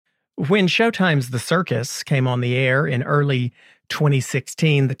When Showtime's The Circus came on the air in early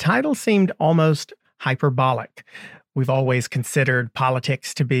 2016, the title seemed almost hyperbolic. We've always considered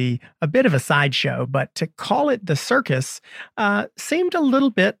politics to be a bit of a sideshow, but to call it The Circus seemed a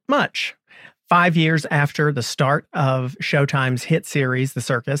little bit much. 5 years after the start of Showtime's hit series, The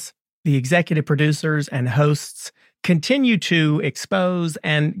Circus, the executive producers and hosts continue to expose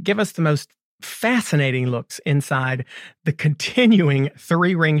and give us the most fascinating looks inside the continuing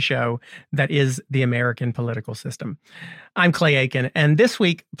three-ring show that is the American political system. I'm Clay Aiken, and this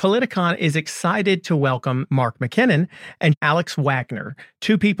week, Politicon is excited to welcome Mark McKinnon and Alex Wagner,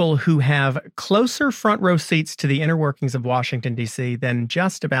 two people who have closer front row seats to the inner workings of Washington, D.C. than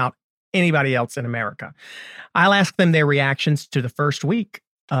just about anybody else in America. I'll ask them their reactions to the first week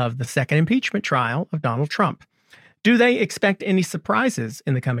of the second impeachment trial of Donald Trump. Do they expect any surprises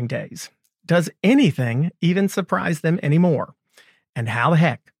in the coming days? Does anything even surprise them anymore? And how the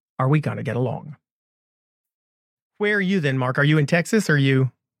heck are we going to get along? Where are you then, Mark? Are you in Texas or are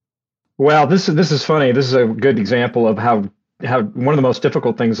you? Well, this is funny. This is a good example of how one of the most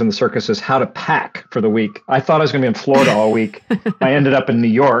difficult things in the circus is how to pack for the week. I thought I was going to be in Florida all week. I ended up in New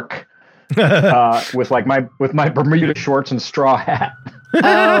York with my Bermuda shorts and straw hat.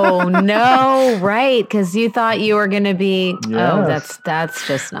 Oh no! Right, because you thought you were going to be. Yes. Oh, that's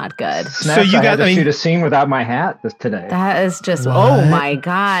just not good. Snaps, so you got to shoot a scene without my hat today. That is just. What? Oh my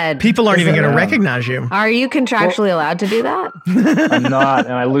God! People aren't even going to recognize you. Are you contractually allowed to do that? I'm not,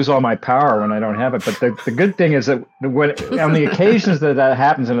 and I lose all my power when I don't have it. But the good thing is that on the occasions that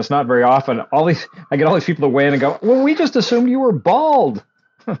happens, and it's not very often, I get all these people to weigh in and go, "Well, we just assumed you were bald."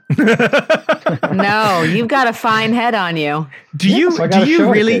 No, you've got a fine head on you. Do you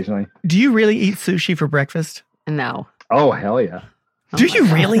really eat sushi for breakfast? No. Oh, hell yeah. Do you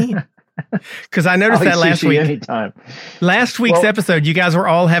really? Because I noticed that last week. Anytime. Last week's episode, you guys were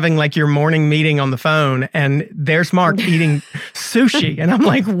all having like your morning meeting on the phone, and there's Mark eating sushi, and I'm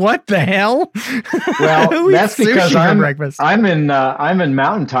like, "What the hell?" Well, that's because breakfast? I'm in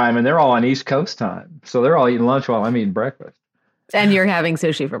Mountain Time, and they're all on East Coast time, so they're all eating lunch while I'm eating breakfast. And you're having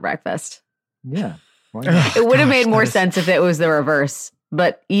sushi for breakfast. Yeah. It would have made more sense if it was the reverse.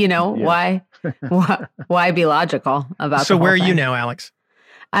 But, why be logical about So the whole where are thing? you now, Alex?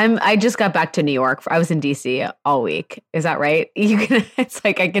 I just got back to New York. I was in D.C. all week. Is that right? It's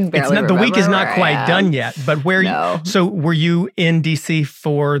like I can barely remember. The week is not quite done yet. But so were you in D.C.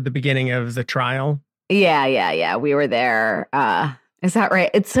 for the beginning of the trial? Yeah. We were there. Is that right?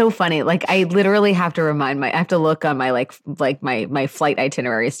 It's so funny. Like I literally have to I have to look on my my flight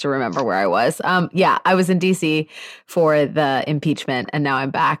itineraries to remember where I was. I was in DC for the impeachment, and now I'm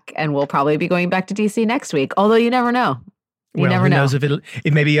back, and we'll probably be going back to DC next week. Although you never know. You never know. Knows if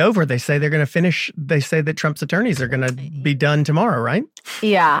it may be over. They say they're going to finish. They say that Trump's attorneys are going to be done tomorrow, right?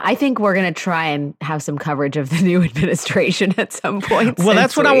 Yeah, I think we're going to try and have some coverage of the new administration at some point. Well,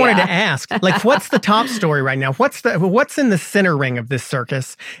 that's what I wanted to ask. Like, what's the top story right now? What's in the center ring of this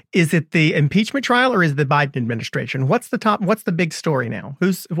circus? Is it the impeachment trial or is it the Biden administration? What's the big story now?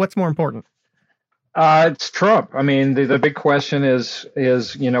 What's more important? It's Trump. I mean, the big question is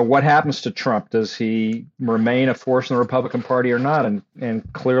what happens to Trump? Does he remain a force in the Republican Party or not?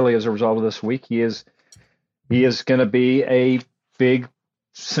 And clearly, as a result of this week, he is going to be a big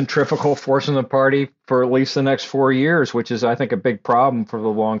centrifugal force in the party for at least the next 4 years, which is, I think, a big problem for the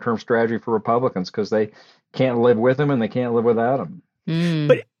long-term strategy for Republicans because they can't live with him and they can't live without him.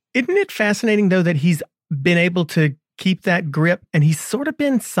 But isn't it fascinating, though, that he's been able to keep that grip, and he's sort of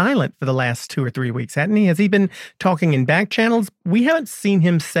been silent for the last 2 or 3 weeks, hasn't he? Has he been talking in back channels? We haven't seen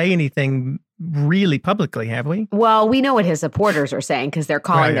him say anything really publicly, have we? Well, we know what his supporters are saying because they're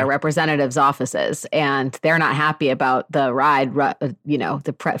calling their representatives' offices, and they're not happy about the ride,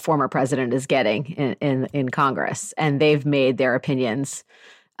 the former president is getting in Congress, and they've made their opinions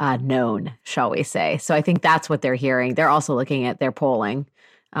known, shall we say. So I think that's what they're hearing. They're also looking at their polling.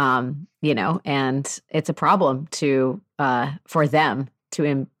 And it's a problem for them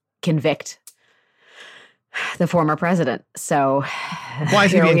to convict the former president. So why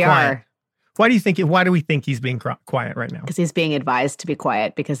is he being quiet? Why do we think he's being quiet right now? Because he's being advised to be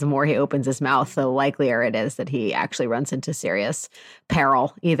quiet, because the more he opens his mouth, the likelier it is that he actually runs into serious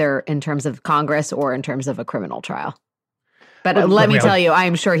peril, either in terms of Congress or in terms of a criminal trial. But let me tell you, I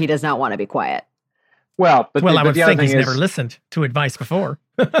am sure he does not want to be quiet. Well, I would think he's never listened to advice before.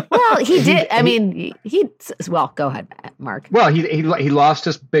 Well, he did. I mean, well, go ahead, Mark. Well, he lost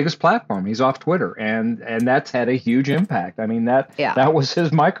his biggest platform. He's off Twitter, and that's had a huge impact. I mean, that was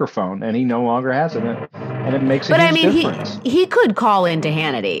his microphone, and he no longer has it, and it makes a huge difference. He could call into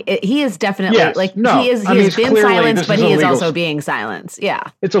Hannity. He is definitely he has been silenced, but he is also being silenced. Yeah,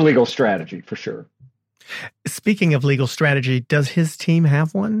 it's a legal strategy for sure. Speaking of legal strategy, does his team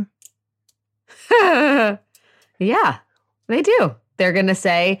have one? Yeah, they do. They're going to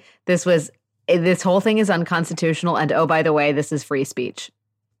say this whole thing is unconstitutional, and oh, by the way, this is free speech.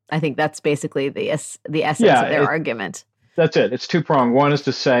 I think that's basically the essence of their argument. That's it. It's two-pronged. One is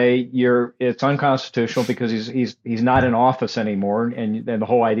to say it's unconstitutional because he's not in office anymore, and the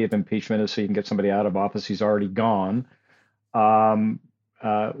whole idea of impeachment is so you can get somebody out of office. He's already gone,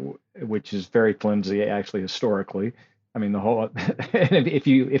 which is very flimsy, actually, historically. I mean, if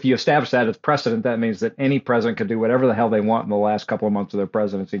you establish that as precedent, that means that any president could do whatever the hell they want in the last couple of months of their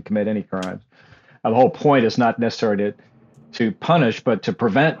presidency and commit any crimes. The whole point is not necessarily to punish, but to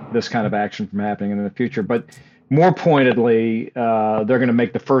prevent this kind of action from happening in the future. But more pointedly, they're going to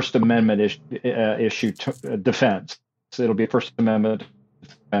make the First Amendment issue defense. So it'll be a First Amendment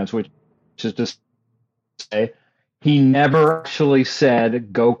defense, which is to say he never actually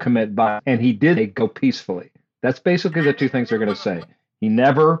said go commit violence, and he did say go peacefully. That's basically the two things they're going to say. He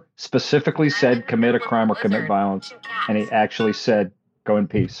never specifically said commit a crime or commit violence, and he actually said go in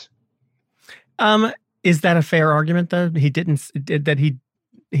peace. Is that a fair argument, though? He didn't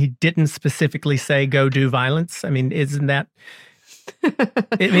specifically say go do violence. I mean, isn't that?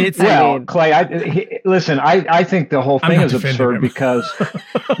 Clay, listen. I think the whole thing is absurd because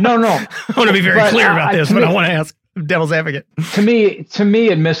no. I want to be very clear about this, but I want to ask devil's advocate. To me,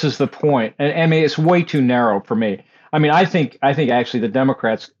 it misses the point. I mean, it's way too narrow for me. I mean, I think actually the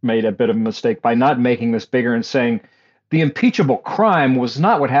Democrats made a bit of a mistake by not making this bigger and saying the impeachable crime was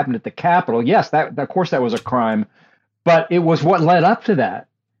not what happened at the Capitol. Yes, that of course that was a crime, but it was what led up to that,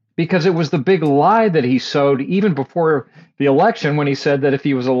 because it was the big lie that he sowed even before the election when he said that if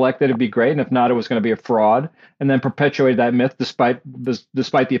he was elected, it'd be great, and if not, it was going to be a fraud, and then perpetuated that myth despite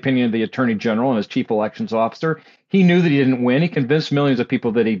the opinion of the Attorney General and his chief elections officer. He knew that he didn't win. He convinced millions of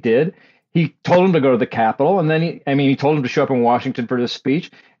people that he did. He told him to go to the Capitol, and then he told him to show up in Washington for this speech,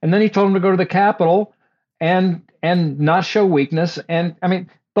 and then he told him to go to the Capitol and not show weakness. And I mean,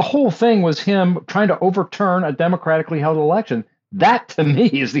 the whole thing was him trying to overturn a democratically held election. That, to me,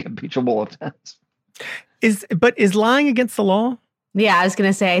 is the impeachable offense. Is lying against the law? Yeah, I was going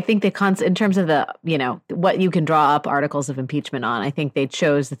to say, I think in terms of the, what you can draw up articles of impeachment on, I think they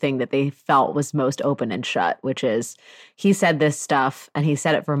chose the thing that they felt was most open and shut, which is he said this stuff and he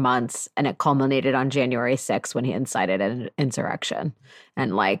said it for months, and it culminated on January 6th when he incited an insurrection.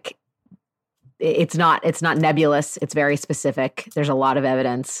 And it's not nebulous. It's very specific. There's a lot of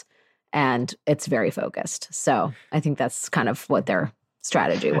evidence, and it's very focused. So I think that's kind of what their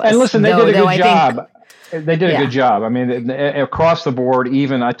strategy was. And listen, they did a good job. They did a good job. I mean, across the board,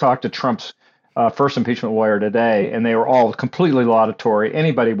 even I talked to Trump's first impeachment lawyer today, and they were all completely laudatory.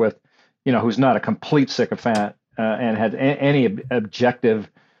 Anybody with, who's not a complete sycophant and had any objective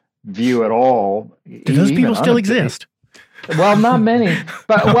view at all. Do those people still exist? Well, not many,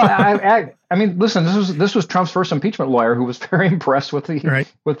 but I mean, listen, this was Trump's first impeachment lawyer who was very impressed with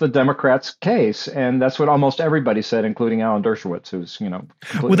the Democrats' case, and that's what almost everybody said, including Alan Dershowitz, who's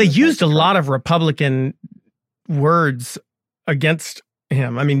Well, they used a lot of Republican words against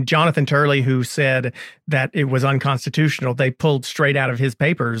him. I mean, Jonathan Turley, who said that it was unconstitutional, they pulled straight out of his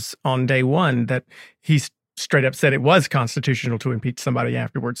papers on day one that he's straight up said it was constitutional to impeach somebody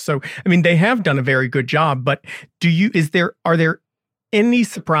afterwards. So, I mean, they have done a very good job, but are there any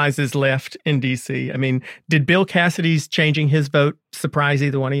surprises left in DC? I mean, did Bill Cassidy's changing his vote surprise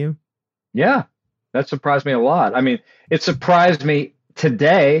either one of you? Yeah, that surprised me a lot. I mean, it surprised me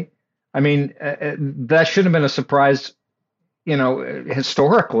today. I mean, that shouldn't have been a surprise,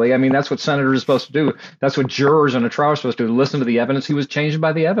 historically. I mean, that's what senators are supposed to do. That's what jurors in a trial are supposed to do, listen to the evidence. He was changed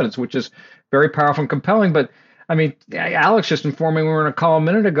by the evidence, which is very powerful and compelling. But I mean, Alex just informed me, we were in a call a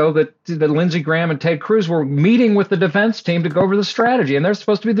minute ago, that Lindsey Graham and Ted Cruz were meeting with the defense team to go over the strategy, and they're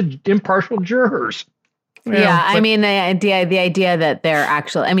supposed to be the impartial jurors. Yeah, I mean, the idea that they're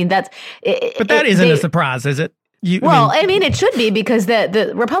actually, I mean, that's... But that isn't a surprise, is it? I mean, it should be, because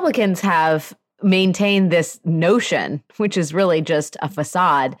the Republicans have maintained this notion, which is really just a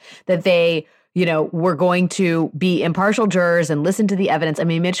facade, that they... we're going to be impartial jurors and listen to the evidence. I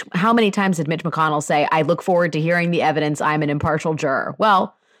mean, how many times did Mitch McConnell say, I look forward to hearing the evidence, I'm an impartial juror?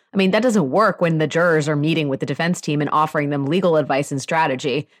 Well, I mean, that doesn't work when the jurors are meeting with the defense team and offering them legal advice and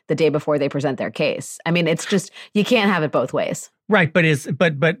strategy the day before they present their case. I mean, it's just, you can't have it both ways. Right, but is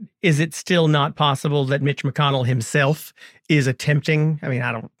it still not possible that Mitch McConnell himself is attempting, I mean,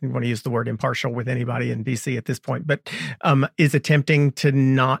 I don't want to use the word impartial with anybody in DC at this point, but is attempting to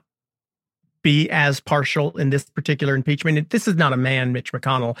not be as partial in this particular impeachment? This is not a man, Mitch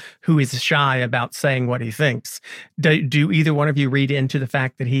McConnell, who is shy about saying what he thinks. Do either one of you read into the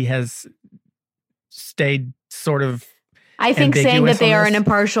fact that he has stayed sort of I think saying that they are an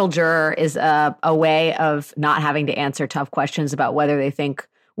impartial juror is a way of not having to answer tough questions about whether they think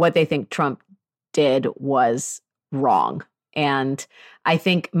what they think Trump did was wrong. And I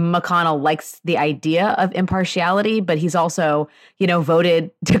think McConnell likes the idea of impartiality, but he's also,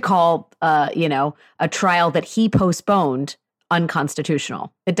 voted to call, a trial that he postponed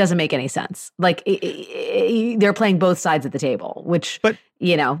unconstitutional. It doesn't make any sense. Like they're playing both sides of the table, which,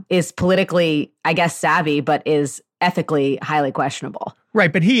 is politically, I guess, savvy, but is ethically highly questionable.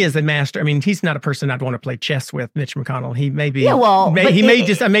 Right, but he is a master. I mean, he's not a person I'd want to play chess with, Mitch McConnell. He may be. Yeah, well,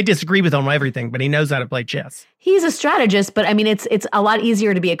 I may disagree with him on everything, but he knows how to play chess. He's a strategist, but I mean, it's a lot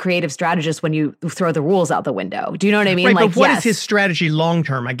easier to be a creative strategist when you throw the rules out the window. Do you know what I mean? Right, but what is his strategy long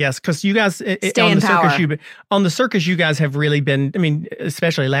term? I guess because you guys stay in power. On the circus, you guys have really been. I mean,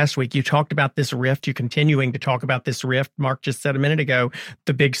 especially last week, you talked about this rift. You're continuing to talk about this rift. Mark just said a minute ago,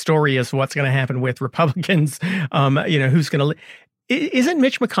 the big story is what's going to happen with Republicans. Who's going to. Isn't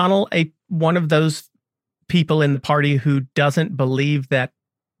Mitch McConnell one of those people in the party who doesn't believe that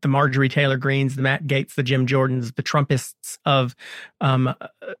the Marjorie Taylor Greenes, the Matt Gaetz, the Jim Jordans, the Trumpists of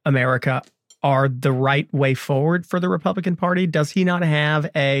America are the right way forward for the Republican Party? Does he not have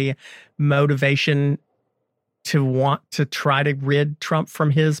a motivation to want to try to rid Trump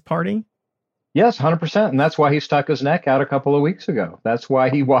from his party? Yes, 100%. And that's why he stuck his neck out a couple of weeks ago. That's why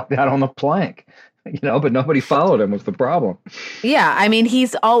he walked out on the plank. But nobody followed him was the problem. Yeah, I mean,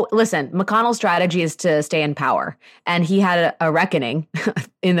 listen, McConnell's strategy is to stay in power. And he had a reckoning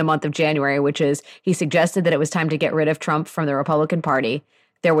in the month of January, which is he suggested that it was time to get rid of Trump from the Republican Party.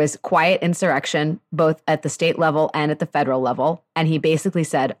 There was quiet insurrection, both at the state level and at the federal level. And he basically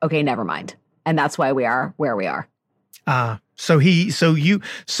said, okay, never mind. And that's why we are where we are. So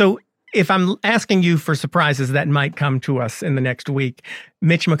if I'm asking you for surprises that might come to us in the next week,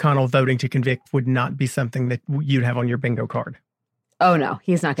 Mitch McConnell voting to convict would not be something that you'd have on your bingo card. Oh, no,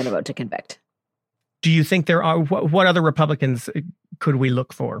 he's not going to vote to convict. Do you think there are, what other Republicans could we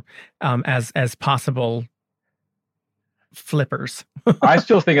look for as possible flippers? I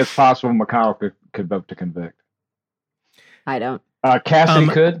still think it's possible McConnell could vote to convict. I don't. Cassidy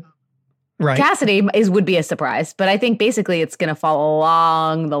could. Right. Cassidy would be a surprise, but I think basically it's going to fall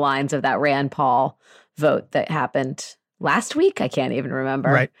along the lines of that Rand Paul vote that happened last week. I can't even remember.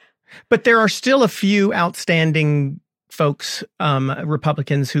 Right. But there are still a few outstanding folks,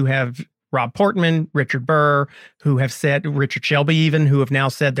 Republicans who have Rob Portman, Richard Burr, who have said, Richard Shelby even, who have now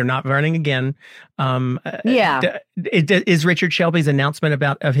said they're not running again. Is Richard Shelby's announcement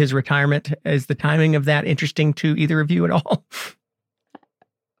of his retirement, is the timing of that interesting to either of you at all?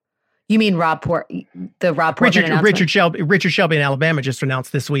 You mean Rob Portman announcement? Richard Shelby in Alabama just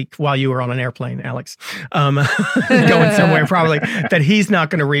announced this week while you were on an airplane, Alex, going somewhere probably, that he's not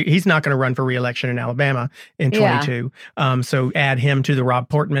going to run for re-election in Alabama in 22. Yeah. So add him to the Rob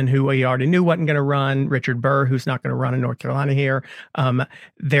Portman, who we already knew wasn't going to run. Richard Burr, who's not going to run in North Carolina here.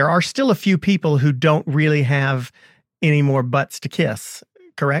 There are still a few people who don't really have any more butts to kiss.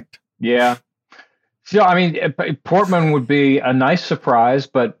 Correct? Yeah. So I mean, Portman would be a nice surprise,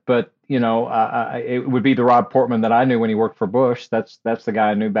 but. It would be the Rob Portman that I knew when he worked for Bush. That's the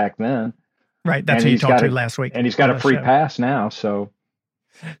guy I knew back then. Right. That's who you talked to last week. And he's got a free pass now. So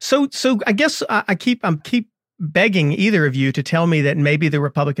I guess I keep begging either of you to tell me that maybe the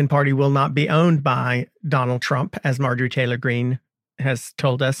Republican Party will not be owned by Donald Trump, as Marjorie Taylor Greene has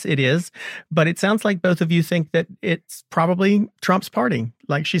told us it is. But it sounds like both of you think that it's probably Trump's party,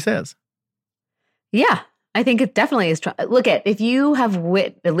 like she says. Yeah. I think it definitely is. Look if you have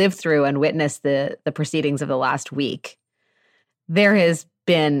lived through and witnessed the proceedings of the last week, there has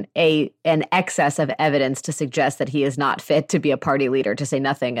been an excess of evidence to suggest that he is not fit to be a party leader, to say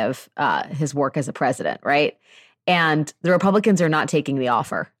nothing of his work as a president, right? And the Republicans are not taking the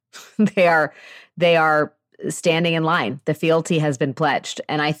offer. They are standing in line. The fealty has been pledged.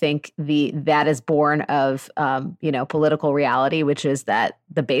 And I think that is born of, political reality, which is that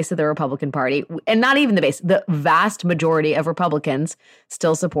the base of the Republican Party, and not even the base, the vast majority of Republicans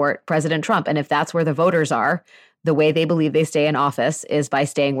still support President Trump. And if that's where the voters are, the way they believe they stay in office is by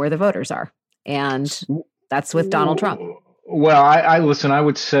staying where the voters are. And that's with Donald Trump. Well, I listen. I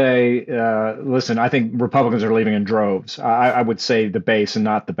would say, listen. I think Republicans are leaving in droves. I would say the base and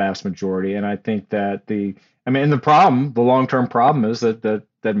not the vast majority. And I think that the long-term problem is that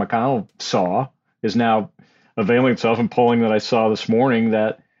McConnell saw is now availing himself and polling that I saw this morning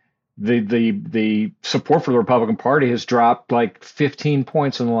that the support for the Republican Party has dropped like 15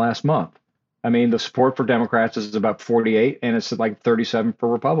 points in the last month. I mean, the support for Democrats is about 48, and it's like 37 for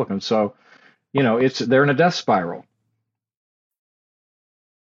Republicans. So, they're in a death spiral.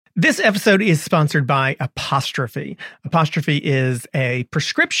 This episode is sponsored by Apostrophe. Apostrophe is a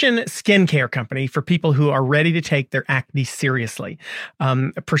prescription skincare company for people who are ready to take their acne seriously.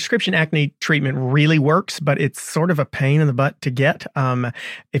 A prescription acne treatment really works, but it's sort of a pain in the butt to get.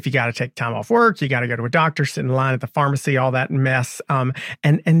 If you got to take time off work, you got to go to a doctor, sit in line at the pharmacy, all that mess. And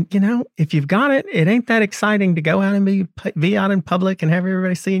if you've got it, it ain't that exciting to go out and be out in public and have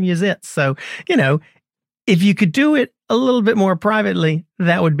everybody seeing your zits. So, if you could do it a little bit more privately,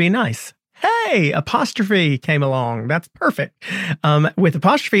 that would be nice. Hey, Apostrophe came along. That's perfect. With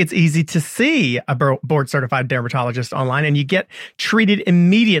Apostrophe, it's easy to see a board-certified dermatologist online, and you get treated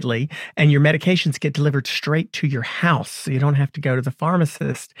immediately, and your medications get delivered straight to your house. So you don't have to go to the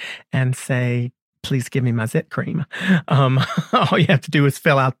pharmacist and say, please give me my zit cream. All you have to do is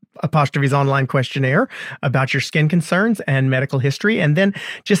fill out Apostrophe's online questionnaire about your skin concerns and medical history, and then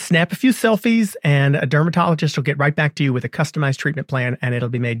just snap a few selfies, and a dermatologist will get right back to you with a customized treatment plan, and it'll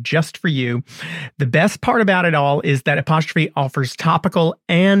be made just for you. The best part about it all is that Apostrophe offers topical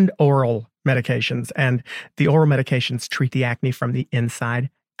and oral medications, and the oral medications treat the acne from the inside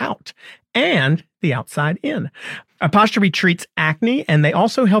out and the outside in. Apostrophe treats acne, and they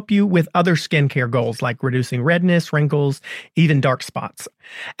also help you with other skincare goals like reducing redness, wrinkles, even dark spots.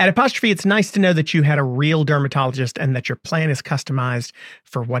 At Apostrophe, it's nice to know that you had a real dermatologist and that your plan is customized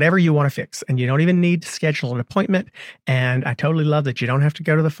for whatever you want to fix, and you don't even need to schedule an appointment. And I totally love that you don't have to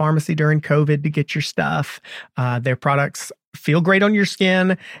go to the pharmacy during COVID to get your stuff. Their products feel great on your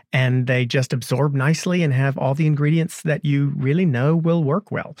skin, and they just absorb nicely and have all the ingredients that you really know will work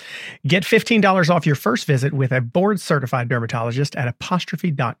well. Get $15 off your first visit with a board-certified dermatologist at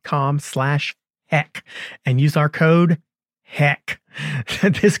apostrophe.com/heck and use our code HECK.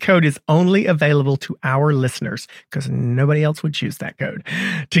 This code is only available to our listeners because nobody else would choose that code.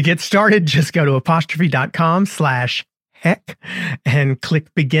 To get started, just go to apostrophe.com/heck and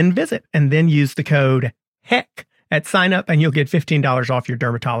click begin visit, and then use the code HECK at sign up, and you'll get $15 off your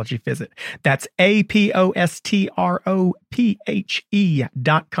dermatology visit. That's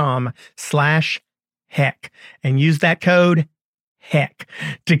apostrophe.com/heck and use that code HECK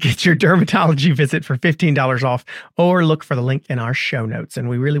to get your dermatology visit for $15 off, or look for the link in our show notes. And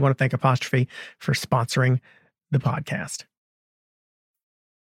we really want to thank Apostrophe for sponsoring the podcast.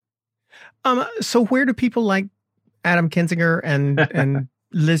 So where do people like Adam Kinzinger and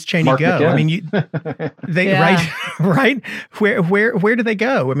Liz Cheney Mark go? McKinnon. I mean, right? Where do they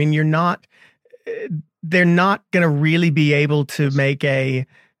go? I mean, they're not going to really be able to make a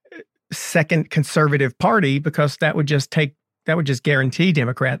second conservative party because that would just guarantee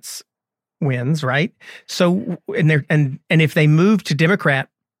Democrats wins, right? So, and if they move to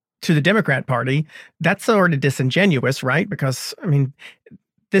the Democrat Party, that's sort of disingenuous, right? Because I mean,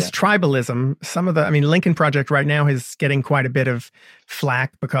 this tribalism, Lincoln Project right now is getting quite a bit of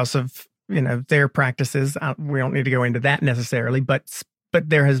flack because of, their practices. We don't need to go into that necessarily, but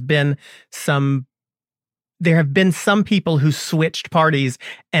there have been some people who switched parties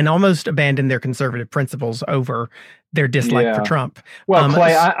and almost abandoned their conservative principles over their dislike for Trump. Well,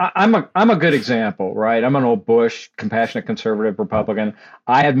 Clay, I'm a good example, right? I'm an old Bush, compassionate conservative Republican.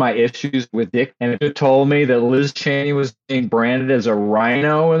 I had my issues with Dick, and if it told me that Liz Cheney was being branded as a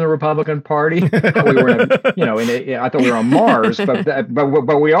rhino in the Republican Party, I thought we were, I thought we were on Mars,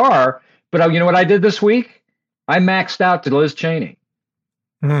 but we are. But you know what I did this week? I maxed out to Liz Cheney.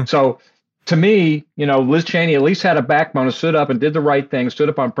 Mm-hmm. So to me, Liz Cheney at least had a backbone and stood up and did the right thing, stood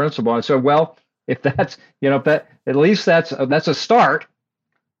up on principle. And said, well, if that's, at least that's a start.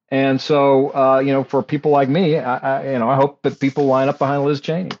 And so, for people like me, I hope that people line up behind Liz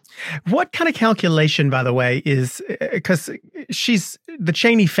Cheney. What kind of calculation, by the way, is, because she's the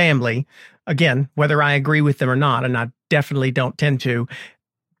Cheney family, again, whether I agree with them or not, and I definitely don't tend to,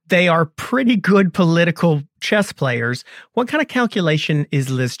 they are pretty good political chess players. What kind of calculation is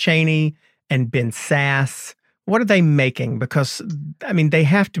Liz Cheney and Ben Sasse? What are they making? Because, they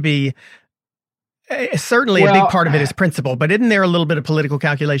have to be, certainly a big part of it is principle, but isn't there a little bit of political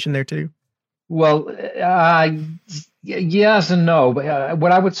calculation there too? Well, yes and no. But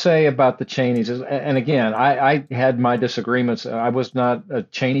what I would say about the Cheneys is, and again, I had my disagreements. I was not a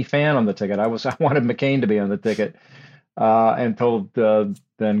Cheney fan on the ticket. I wanted McCain to be on the ticket. and told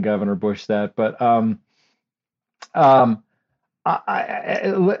then Governor Bush that. But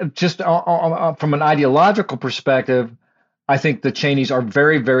just from an ideological perspective, I think the Cheneys are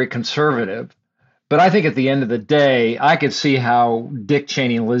very, very conservative. But I think at the end of the day, I could see how Dick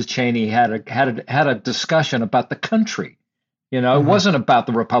Cheney and Liz Cheney had a discussion about the country. It wasn't about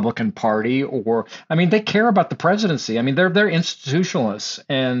the Republican Party they care about the presidency. I mean, they're institutionalists,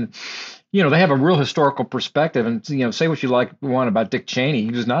 and they have a real historical perspective. And say what you want about Dick Cheney,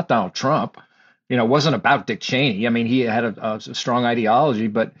 he was not Donald Trump. It wasn't about Dick Cheney. I mean, he had a strong ideology,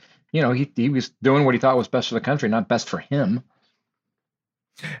 but he was doing what he thought was best for the country, not best for him.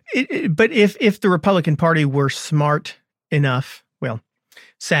 But if the Republican Party were smart enough,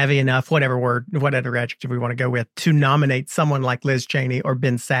 savvy enough, whatever adjective we want to go with, to nominate someone like Liz Cheney or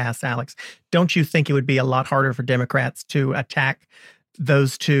Ben Sasse, Alex, don't you think it would be a lot harder for Democrats to attack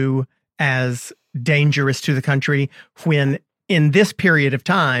those two as dangerous to the country when in this period of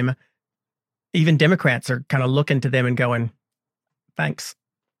time, even Democrats are kind of looking to them and going, thanks?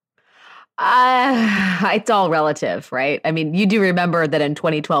 It's all relative, right? I mean, you do remember that in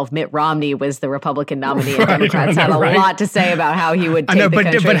 2012, Mitt Romney was the Republican nominee, and Democrats had a lot to say about how he would take the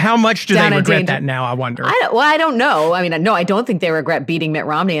country. But how much do they regret that now, I wonder? I don't know. I mean, no, I don't think they regret beating Mitt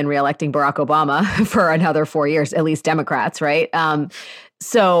Romney and reelecting Barack Obama for another 4 years, at least Democrats, right?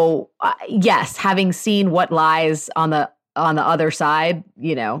 So, yes, having seen what lies on the other side,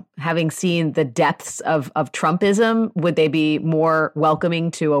 having seen the depths of Trumpism, would they be more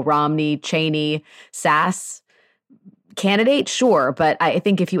welcoming to a Romney, Cheney, Sasse candidate? Sure. But I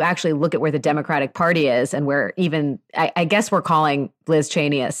think if you actually look at where the Democratic Party is and where even, I guess we're calling Liz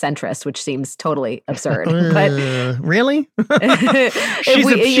Cheney a centrist, which seems totally absurd. But really?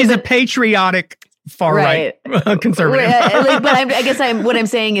 she's a patriotic far right conservative. But I guess what I'm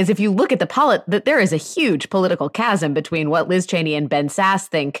saying is, if you look at that there is a huge political chasm between what Liz Cheney and Ben Sasse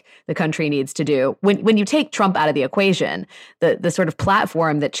think the country needs to do. When you take Trump out of the equation, the sort of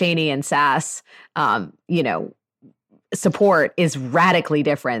platform that Cheney and Sasse, support is radically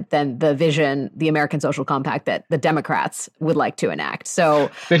different than the vision, the American Social Compact that the Democrats would like to enact. So,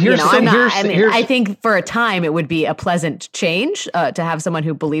 I think for a time it would be a pleasant change to have someone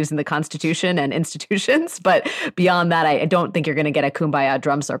who believes in the Constitution and institutions. But beyond that, I don't think you're going to get a kumbaya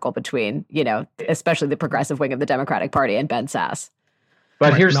drum circle between, especially the progressive wing of the Democratic Party and Ben Sasse.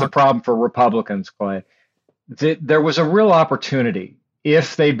 But here's the problem for Republicans, Clay. There was a real opportunity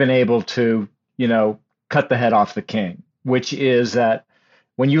if they'd been able to, cut the head off the king, which is that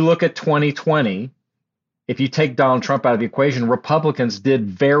when you look at 2020, if you take Donald Trump out of the equation, Republicans did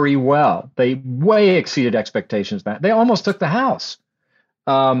very well. They way exceeded expectations. They almost took the House.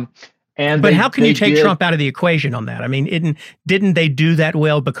 But how can you take Trump out of the equation on that? I mean, didn't they do that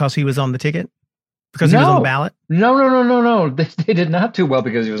well because he was on the ticket? Because he was on the ballot? No. They did not do well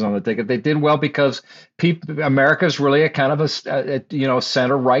because he was on the ticket. They did well because America's really a kind of a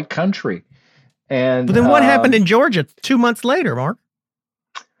center-right country. But then what happened in Georgia 2 months later, Mark?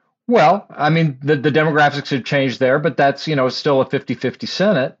 Well, I mean, the demographics have changed there, but that's, still a 50-50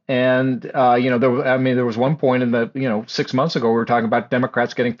 Senate. And, there was one point in the, 6 months ago, we were talking about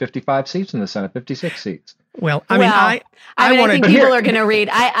Democrats getting 55 seats in the Senate, 56 seats. Well, I think people are going to read.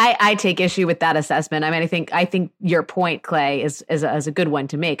 I take issue with that assessment. I mean, I think your point, Clay, is a good one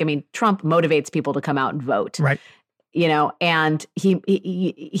to make. I mean, Trump motivates people to come out and vote, right? And he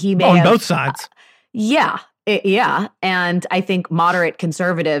may on both sides. Yeah. And I think moderate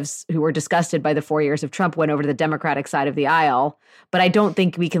conservatives who were disgusted by the 4 years of Trump went over to the Democratic side of the aisle. But I don't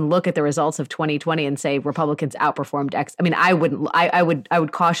think we can look at the results of 2020 and say Republicans outperformed I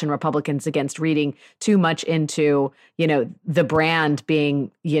would caution Republicans against reading too much into, the brand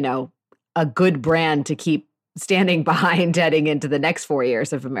being, a good brand to keep standing behind heading into the next 4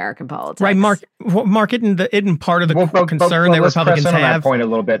 years of American politics. Right, Mark, isn't part of the concern that Republicans have? That point a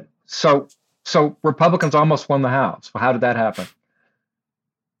little bit. So Republicans almost won the House. How did that happen?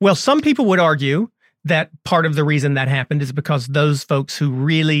 Well, some people would argue that part of the reason that happened is because those folks who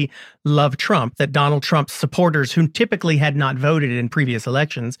really love Trump, that Donald Trump's supporters who typically had not voted in previous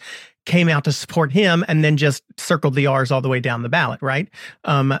elections, came out to support him and then just circled the R's all the way down the ballot, right?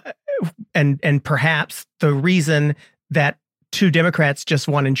 And perhaps the reason that two Democrats just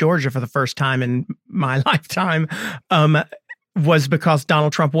won in Georgia for the first time in my lifetime was because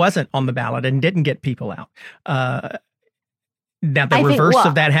Donald Trump wasn't on the ballot and didn't get people out. Now, the reverse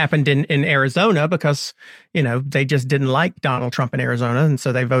of that happened in Arizona because, they just didn't like Donald Trump in Arizona. And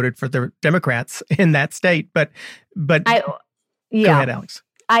so they voted for the Democrats in that state. But go ahead, Alex.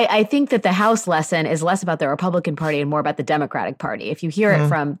 I think that the House lesson is less about the Republican Party and more about the Democratic Party. If you hear it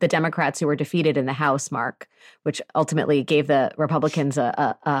from the Democrats who were defeated in the House, Mark, which ultimately gave the Republicans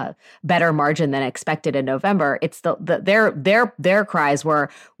a better margin than expected in November, it's their cries were,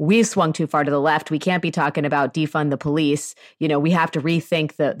 we swung too far to the left. We can't be talking about defund the police. We have to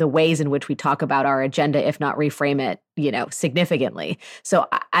rethink the ways in which we talk about our agenda, if not reframe it, significantly. So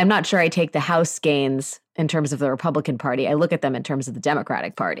I'm not sure I take the House gains in terms of the Republican Party. I look at them in terms of the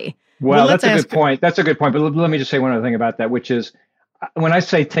Democratic Party. Well, that's a good point. That's a good point. But let me just say one other thing about that, which is when I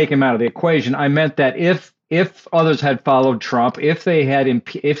say take him out of the equation, I meant that if others had followed Trump, if they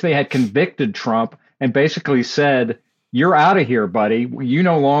had convicted Trump and basically said, you're out of here, buddy, you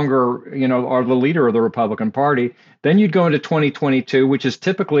no longer, are the leader of the Republican Party, then you'd go into 2022, which is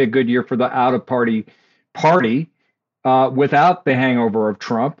typically a good year for the out-of-party party. Without the hangover of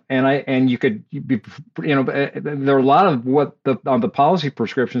Trump, and you could be, there are a lot of what on the policy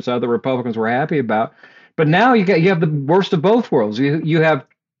prescription side the Republicans were happy about, but now you have the worst of both worlds. You have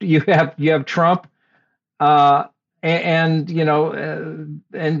Trump, and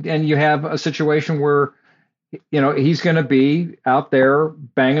you have a situation where he's going to be out there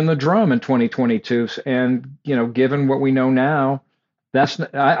banging the drum in 2022, and given what we know now,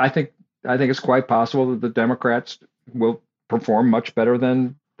 I think it's quite possible that the Democrats will perform much better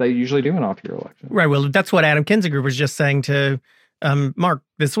than they usually do in off-year elections. Right. Well, that's what Adam Kinzinger was just saying to Mark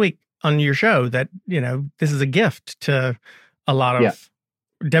this week on your show, that, this is a gift to a lot of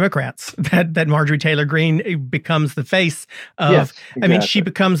Democrats, that Marjorie Taylor Greene becomes the face of, yes, exactly. I mean, she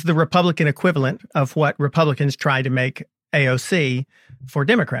becomes the Republican equivalent of what Republicans try to make AOC for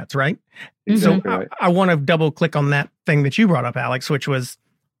Democrats, right? Mm-hmm. So I want to double click on that thing that you brought up, Alex, which was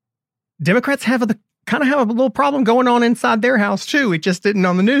Democrats kind of have a little problem going on inside their house too. It just isn't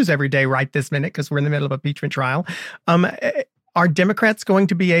on the news every day right this minute because we're in the middle of a impeachment trial. Are Democrats going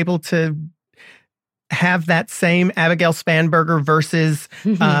to be able to have that same Abigail Spanberger versus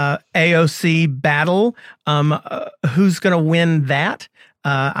AOC battle? Who's going to win that?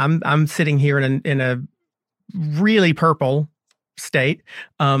 I'm sitting here in a really purple state,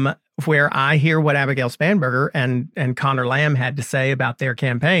 where I hear what Abigail Spanberger and Conor Lamb had to say about their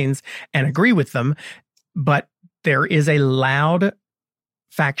campaigns and agree with them. But there is a loud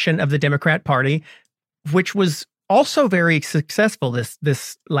faction of the Democrat Party, which was also very successful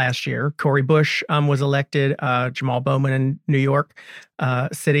this last year. Cori Bush was elected. Jamal Bowman in New York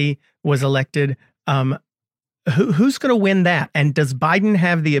City was elected. Who's going to win that? And does Biden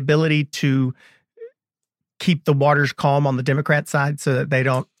have the ability to keep the waters calm on the Democrat side so that they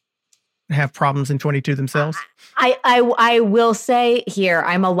don't have problems in 22 themselves? I will say here,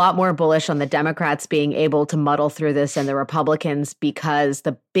 I'm a lot more bullish on the Democrats being able to muddle through this than the Republicans, because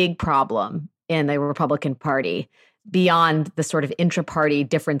the big problem in the Republican Party, beyond the sort of intra-party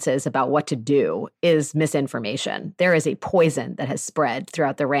differences about what to do, is misinformation. There is a poison that has spread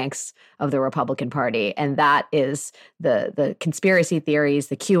throughout the ranks of the Republican Party, and that is the conspiracy theories,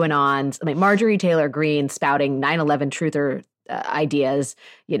 the QAnons. I mean, Marjorie Taylor Greene spouting 9/11 truther ideas,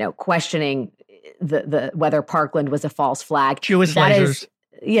 questioning the whether Parkland was a false flag. Jewish lasers.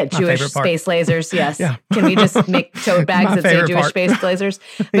 Jewish space lasers. Yes. Yeah. Can we just make tote bags that say Jewish space lasers?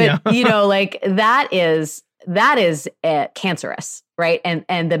 But that is cancerous, right?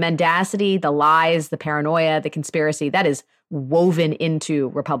 And the mendacity, the lies, the paranoia, the conspiracy, that is woven into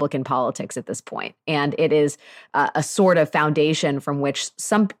Republican politics at this point. And it is a sort of foundation from which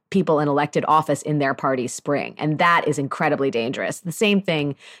some people in elected office in their party spring. And that is incredibly dangerous. The same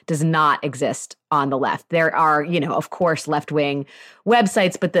thing does not exist on the left. There are, of course, left-wing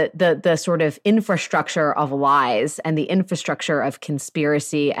websites, but the sort of infrastructure of lies and the infrastructure of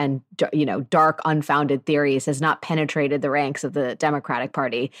conspiracy and, dark, unfounded theories has not penetrated the ranks of the Democratic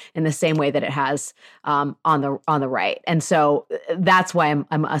Party in the same way that it has on the right. And so that's why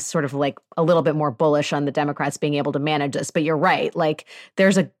I'm a sort of like a little bit more bullish on the Democrats being able to manage this. But you're right. Like,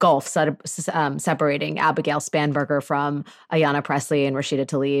 there's a gulf separating Abigail Spanberger from Ayanna Pressley and Rashida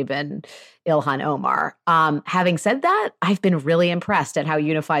Tlaib and Ilhan Omar. Having said that, I've been really impressed at how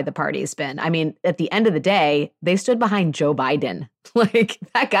unified the party's been. I mean, at the end of the day, they stood behind Joe Biden. Like,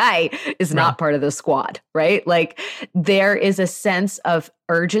 that guy is not part of the squad, right? Like, there is a sense of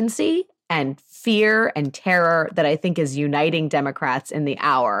urgency and fear and terror that I think is uniting Democrats in the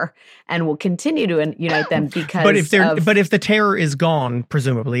hour and will continue to unite them because but if the terror is gone,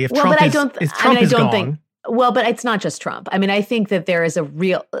 presumably, if Trump is gone. Well, but it's not just Trump. I mean, I think that there is a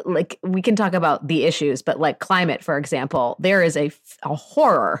real, like, we can talk about the issues, but like climate, for example, there is a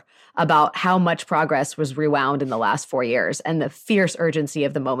horror about how much progress was rewound in the last 4 years and the fierce urgency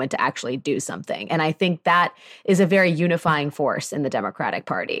of the moment to actually do something. And I think that is a very unifying force in the Democratic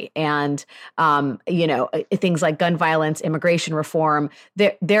Party. And, things like gun violence, immigration reform,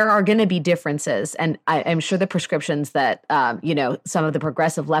 there are going to be differences. And I'm sure the prescriptions that, some of the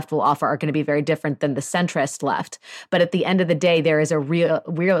progressive left will offer are going to be very different than the centrist left. But at the end of the day, there is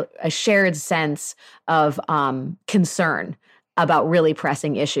a shared sense of concern about really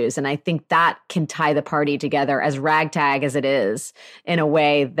pressing issues. And I think that can tie the party together, as ragtag as it is, in a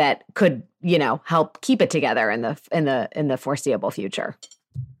way that could, help keep it together in the foreseeable future.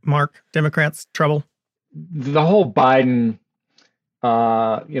 Mark, Democrats, trouble? The whole Biden,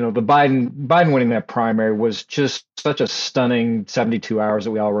 the Biden winning that primary was just such a stunning 72 hours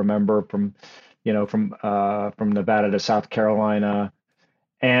that we all remember from Nevada to South Carolina.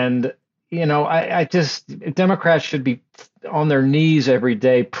 And, I just, Democrats should be on their knees every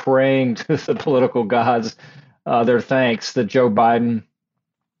day praying to the political gods their thanks that Joe Biden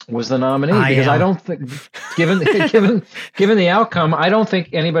was the nominee, because I don't think, given the outcome, I don't think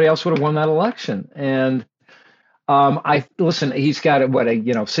anybody else would have won that election. And he's got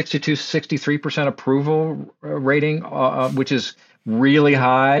 63% approval rating, which is really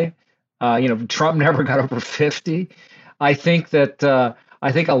high. Trump never got over 50. I think that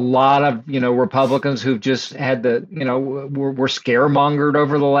I think a lot of Republicans who've just had were scaremongered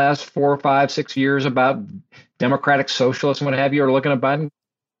over the last 4, 5, 6 years about democratic socialists and what have you, are looking at Biden.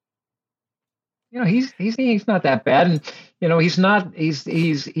 He's not that bad, and he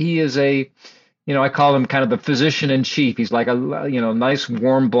is a I call him kind of the physician in chief. He's like a nice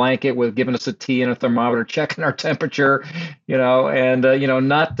warm blanket with giving us a tea and a thermometer, checking our temperature, and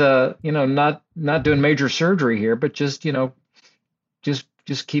not doing major surgery here, but just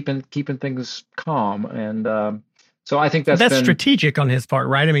keeping things calm. And so I think that's strategic on his part,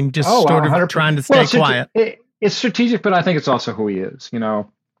 right? I mean, just sort of trying to stay quiet. It's strategic, but I think it's also who he is.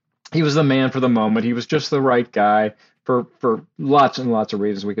 He was the man for the moment. He was just the right guy for lots and lots of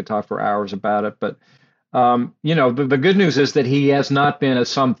reasons. We could talk for hours about it. But, the good news is that he has not been, as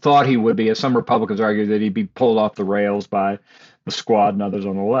some thought he would be, as some Republicans argued, that he'd be pulled off the rails by the Squad and others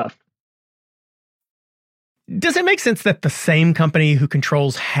on the left. Does it make sense that the same company who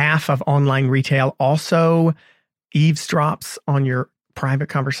controls half of online retail also eavesdrops on your private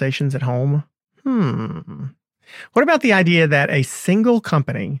conversations at home? What about the idea that a single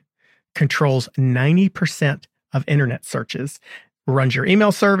company controls 90% of internet searches, runs your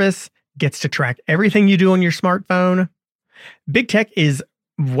email service, gets to track everything you do on your smartphone? Big tech is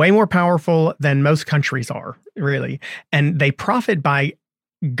way more powerful than most countries are, really. And they profit by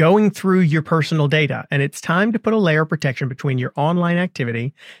going through your personal data. And it's time to put a layer of protection between your online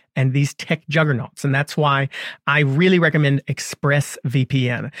activity and these tech juggernauts. And that's why I really recommend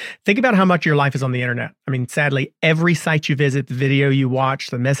ExpressVPN. Think about how much your life is on the internet. I mean, sadly, every site you visit, the video you watch,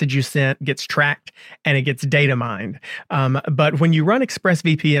 the message you sent gets tracked and it gets data mined. But when you run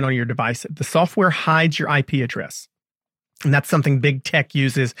ExpressVPN on your device, the software hides your IP address. And that's something big tech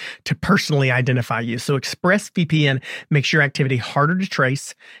uses to personally identify you. So ExpressVPN makes your activity harder to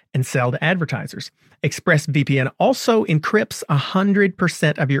trace and sell to advertisers. ExpressVPN also encrypts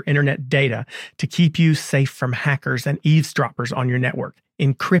 100% of your internet data to keep you safe from hackers and eavesdroppers on your network.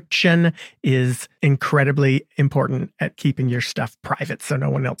 Encryption is incredibly important at keeping your stuff private so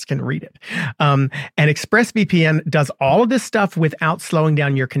no one else can read it. And ExpressVPN does all of this stuff without slowing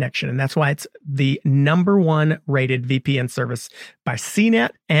down your connection. And that's why it's the #1 rated VPN service by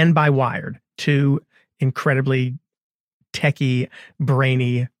CNET and by Wired, two incredibly techie,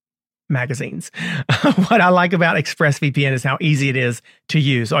 brainy magazines. What I like about ExpressVPN is how easy it is to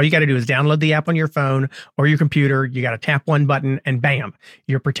use. All you got to do is download the app on your phone or your computer. You got to tap one button and bam,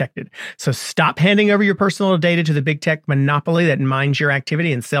 you're protected. So stop handing over your personal data to the big tech monopoly that mines your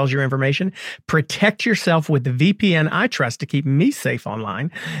activity and sells your information. Protect yourself with the VPN I trust to keep me safe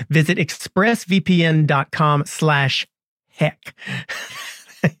online. Visit expressvpn.com/heck.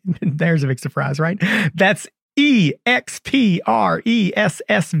 There's a big surprise, right? That's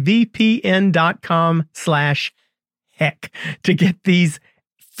expressvpn.com/heck to get these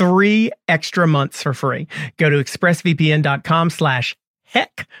 3 extra months for free. Go to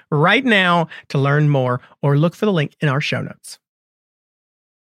expressvpn.com/heck right now to learn more, or look for the link in our show notes.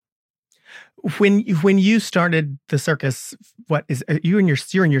 When you started the circus, what is you're in your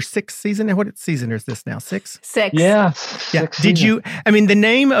 6th season? What season is this now? 6? 6. Yeah. Did you? I mean, the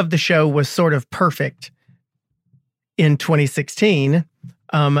name of the show was sort of perfect in 2016,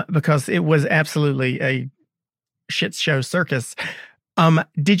 because it was absolutely a shit show circus.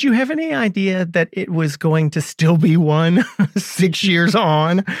 Did you have any idea that it was going to still be won 6 years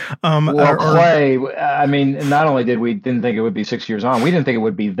on? Clay, I mean, not only didn't think it would be 6 years on, we didn't think it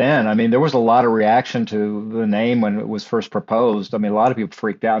would be then. I mean, there was a lot of reaction to the name when it was first proposed. I mean, a lot of people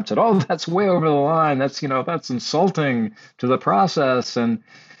freaked out and said, "Oh, that's way over the line. That's insulting to the process." And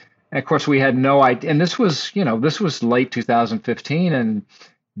of course, we had no idea. And this was late 2015, and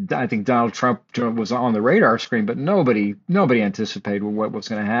I think Donald Trump was on the radar screen, but nobody anticipated what was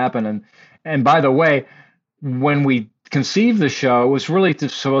going to happen. And by the way, when we conceived the show, it was really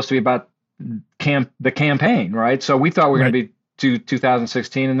supposed to be about the campaign, right? So we thought we were going to be to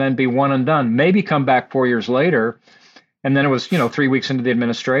 2016 and then be one and done. Maybe come back 4 years later, and then it was 3 weeks into the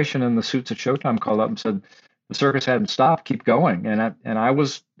administration, and the suits at Showtime called up and said the circus hadn't stopped, keep going. And I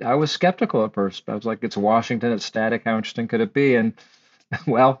was skeptical at first. I was like, it's Washington, it's static. How interesting could it be? And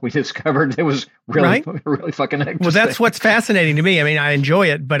well, we discovered it was really fucking interesting. Well, that's what's fascinating to me. I mean, I enjoy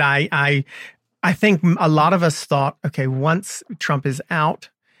it, but I think a lot of us thought, okay, once Trump is out,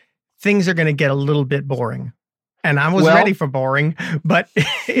 things are going to get a little bit boring. And I was ready for boring, but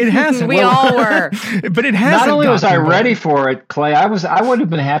it hasn't. We all were. But it hasn't. Not only was I boring. Ready for it, Clay, I would have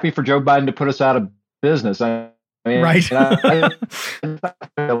been happy for Joe Biden to put us out of business. I mean,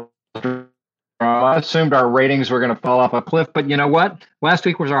 I assumed our ratings were going to fall off a cliff, but you know what? Last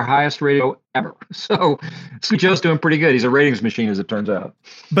week was our highest rating ever. So Joe's doing pretty good. He's a ratings machine, as it turns out.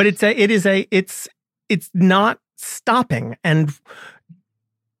 But it's not stopping. And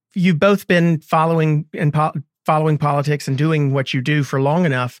you've both been following politics and doing what you do for long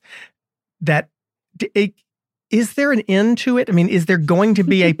enough that is there an end to it? I mean, is there going to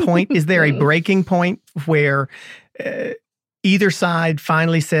be a point? Is there a breaking point where either side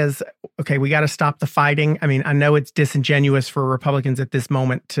finally says, okay, we got to stop the fighting? I mean, I know it's disingenuous for Republicans at this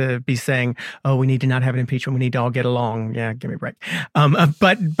moment to be saying, oh, we need to not have an impeachment. We need to all get along. Yeah, give me a break.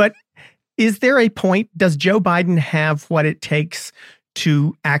 But is there a point? Does Joe Biden have what it takes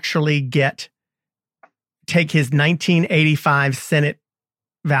to actually take his 1985 Senate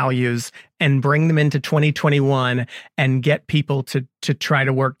values and bring them into 2021 and get people to try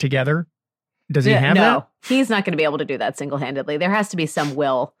to work together? Does he have that? No, he's not going to be able to do that single-handedly. There has to be some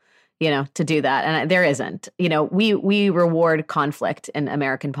will, to do that. And there isn't. We reward conflict in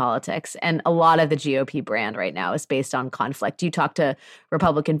American politics. And a lot of the GOP brand right now is based on conflict. You talk to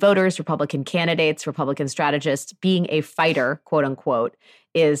Republican voters, Republican candidates, Republican strategists, being a fighter, quote unquote,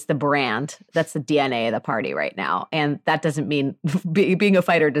 is the brand. That's the DNA of the party right now. And that doesn't mean being a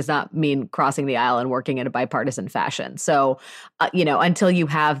fighter does not mean crossing the aisle and working in a bipartisan fashion. So, until you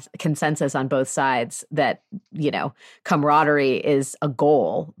have consensus on both sides that, camaraderie is a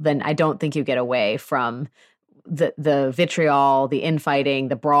goal, then I don't think you get away from the vitriol, the infighting,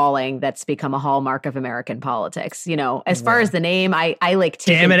 the brawling that's become a hallmark of American politics. As far as the name, I like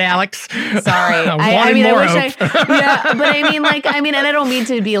to. Damn it, Alex. Sorry. I and I don't mean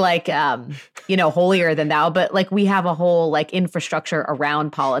to be like, holier than thou, but we have a whole infrastructure around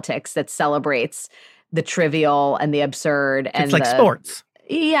politics that celebrates the trivial and the absurd. And it's like sports.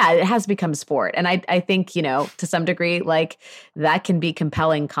 Yeah, it has become sport. And I think, to some degree, that can be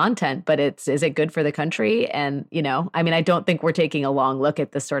compelling content, but is it good for the country? And, I don't think we're taking a long look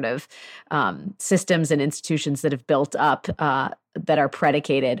at the sort of systems and institutions that have built up that are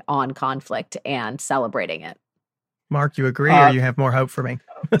predicated on conflict and celebrating it. Mark, you agree or you have more hope for me?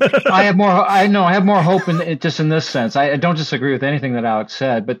 I have more hope in this sense. I don't disagree with anything that Alex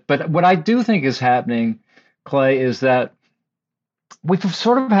said, but what I do think is happening, Clay, is that we've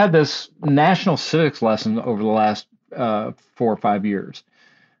sort of had this national civics lesson over the last 4 or 5 years.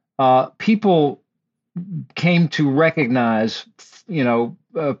 People came to recognize, for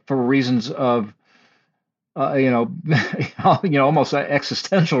reasons of, almost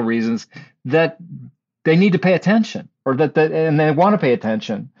existential reasons, that they need to pay attention, or and they want to pay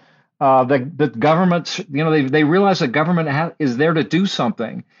attention. The government, they realize that government is there to do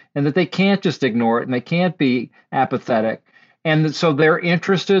something, and that they can't just ignore it, and they can't be apathetic. And so they're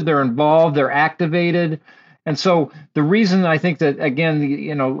interested, they're involved, they're activated. And so the reason I think that, again,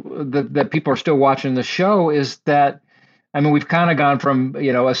 that people are still watching the show is that, we've kind of gone from,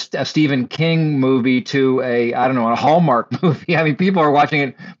 a Stephen King movie to a Hallmark movie. People are watching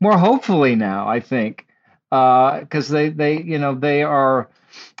it more hopefully now, I think, because they are,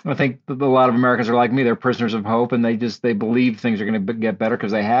 I think a lot of Americans are like me, they're prisoners of hope, and they believe things are going to get better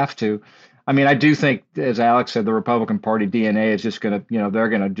because they have to. I do think, as Alex said, the Republican Party DNA is just going to, they're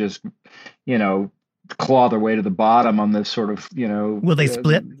going to just, claw their way to the bottom on this sort of, Will they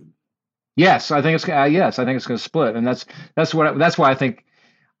split? Yes, I think it's going to split, and that's why I think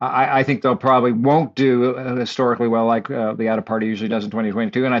I think they'll probably won't do historically well like the other party usually does in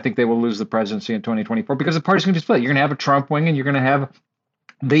 2022, and I think they will lose the presidency in 2024 because the party's going to be split. You're going to have a Trump wing, and you're going to have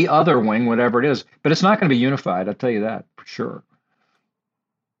the other wing, whatever it is, but it's not going to be unified. I'll tell you that for sure.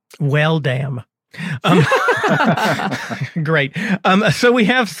 Well, damn. Great. So we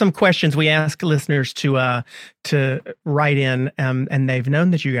have some questions. We ask listeners to write in, and they've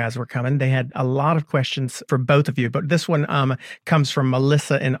known that you guys were coming. They had a lot of questions for both of you, but this one comes from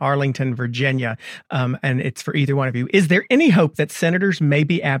Melissa in Arlington, Virginia, and it's for either one of you. Is there any hope that senators may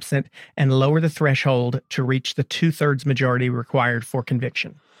be absent and lower the threshold to reach the 2/3 majority required for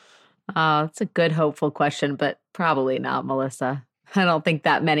conviction? It's a good, hopeful question, but probably not, Melissa. I don't think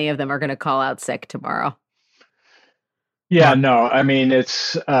that many of them are going to call out sick tomorrow. Yeah, no, I mean,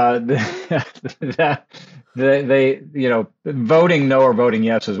 it's they voting no or voting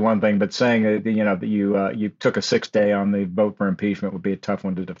yes is one thing, but saying that, that you took a 6 day on the vote for impeachment would be a tough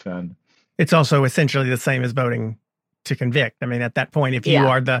one to defend. It's also essentially the same as voting to convict. I mean, at that point, if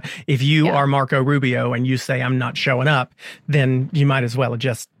you are Marco Rubio and you say I'm not showing up, then you might as well have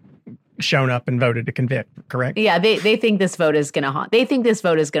just shown up and voted to convict, correct? Yeah, they think this vote is going to haunt. They think this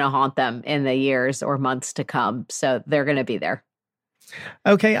vote is going to haunt them in the years or months to come. So they're going to be there.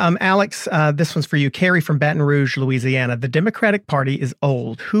 Okay, Alex, this one's for you. Carrie from Baton Rouge, Louisiana. The Democratic Party is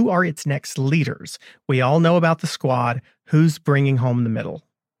old. Who are its next leaders? We all know about the squad. Who's bringing home the middle?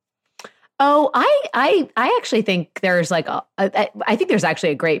 Oh, I actually think there's I think there's actually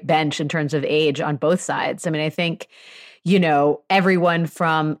a great bench in terms of age on both sides. I mean, I think, everyone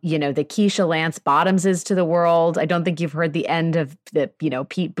from, the Keisha Lance Bottomses to the world. I don't think you've heard the end of the,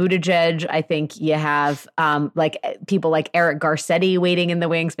 Pete Buttigieg. I think you have people like Eric Garcetti waiting in the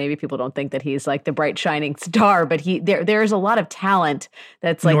wings. Maybe people don't think that he's like the bright shining star, but there's a lot of talent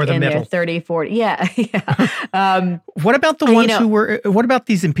that's like in their 30, 40. Yeah. Yeah. What about the ones what about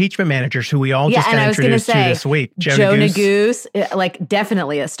these impeachment managers who we all just got introduced to this week? Joe Neguse,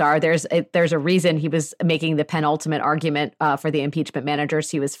 definitely a star. There's a reason he was making the penultimate argument for the impeachment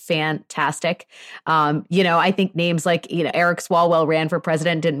managers. He was fantastic. I think names like, Eric Swalwell ran for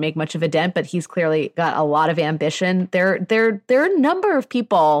president, didn't make much of a dent, but he's clearly got a lot of ambition. There are a number of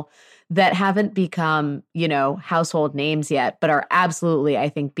people that haven't become, household names yet, but are absolutely, I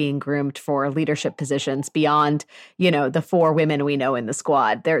think, being groomed for leadership positions beyond, the 4 women we know in the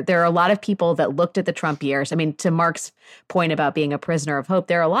squad. There are a lot of people that looked at the Trump years. I mean, to Mark's point about being a prisoner of hope,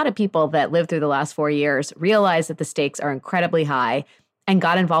 there are a lot of people that lived through the last 4 years, realized that the stakes are incredibly high, and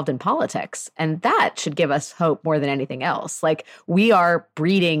got involved in politics. And that should give us hope more than anything else. Like, we are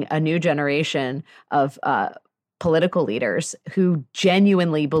breeding a new generation of political leaders who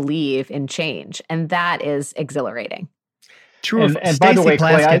genuinely believe in change. And that is exhilararing. True. And by the way,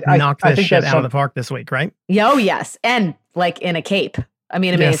 Clay, I knocked this shit out of the park this week, right? Oh, yes. And like in a cape. I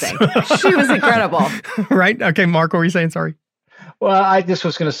mean, amazing. Yes. She was incredible. Right. Okay, Mark, what were you saying? Sorry. Well, I just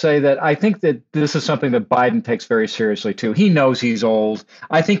was going to say that I think that this is something that Biden takes very seriously, too. He knows he's old.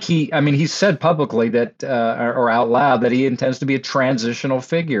 I think he said publicly that, or out loud, that he intends to be a transitional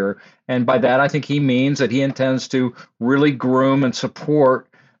figure. And by that, I think he means that he intends to really groom and support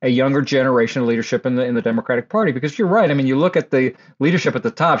a younger generation of leadership in the Democratic Party. Because you're right. I mean, you look at the leadership at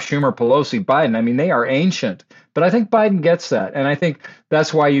the top, Schumer, Pelosi, Biden. I mean, they are ancient. But I think Biden gets that. And I think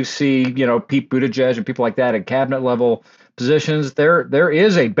that's why you see, Pete Buttigieg and people like that at cabinet level positions. There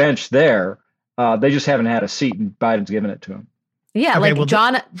is a bench there. They just haven't had a seat, and Biden's given it to them. Yeah, okay,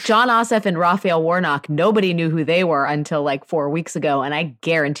 John Ossoff and Raphael Warnock, nobody knew who they were until like 4 weeks ago, and I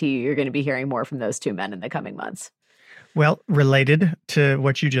guarantee you're going to be hearing more from those 2 men in the coming months. Well, related to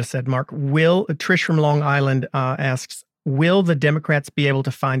what you just said, Mark, Trish from Long Island asks, will the Democrats be able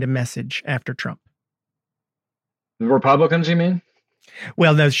to find a message after Trump? The Republicans, you mean?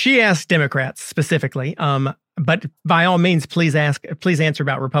 Well, no, she asked Democrats specifically. But by all means, please answer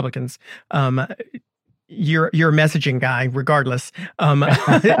about Republicans. You're a messaging guy, regardless. I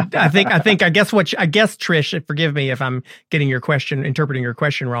guess Trish, forgive me if I'm interpreting your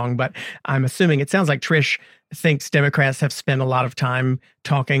question wrong, but I'm assuming it sounds like Trish thinks Democrats have spent a lot of time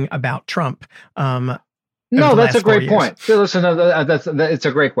talking about Trump. No, that's a great point. Listen, it's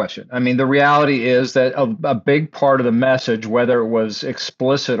a great question. I mean, the reality is that a big part of the message, whether it was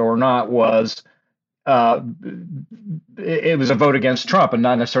explicit or not, was it was a vote against Trump and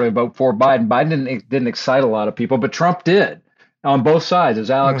not necessarily a vote for Biden. Biden didn't excite a lot of people, but Trump did on both sides, as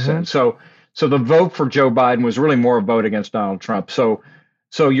Alex said. So the vote for Joe Biden was really more a vote against Donald Trump. So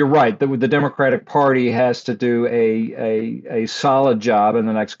you're right. The Democratic Party has to do a solid job in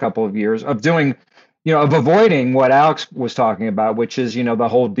the next couple of years of doing, of avoiding what Alex was talking about, which is, the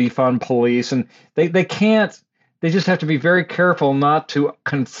whole defund police. And they can't They just have to be very careful not to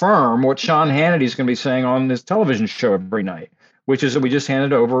confirm what Sean Hannity is going to be saying on this television show every night, which is that we just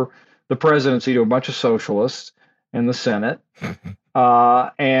handed over the presidency to a bunch of socialists in the Senate. And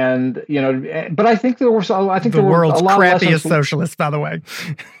but I think there was a lot crappiest socialists, by the way.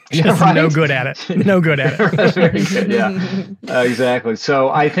 Just no good at it. No good at it. Very good. Yeah, exactly. So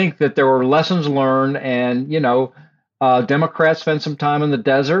I think that there were lessons learned, and Democrats spend some time in the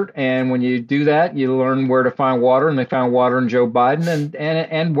desert, and when you do that, you learn where to find water, and they found water in Joe Biden,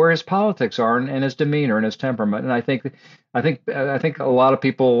 and where his politics are, and his demeanor and his temperament. And I think a lot of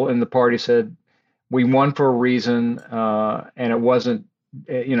people in the party said we won for a reason, and it wasn't,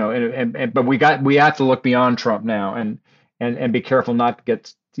 but we have to look beyond Trump now, and be careful not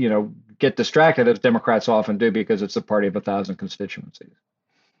to get distracted, as Democrats often do, because it's the party of 1,000 constituencies.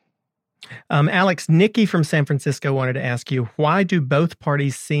 Alex, Nikki from San Francisco wanted to ask you, why do both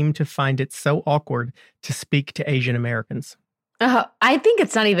parties seem to find it so awkward to speak to Asian Americans? I think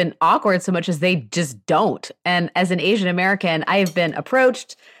it's not even awkward so much as they just don't. And as an Asian American, I have been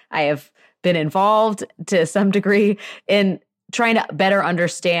approached, I have been involved to some degree in trying to better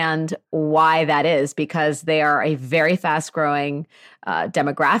understand why that is, because they are a very fast growing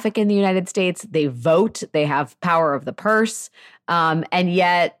demographic in the United States. They vote, they have power of the purse. And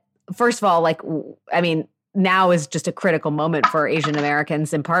yet, first of all, now is just a critical moment for Asian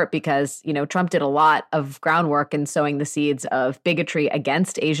Americans, in part because, Trump did a lot of groundwork in sowing the seeds of bigotry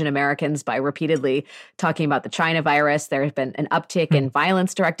against Asian Americans by repeatedly talking about the China virus. There has been an uptick in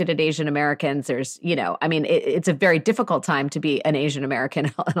violence directed at Asian Americans. There's, it's a very difficult time to be an Asian American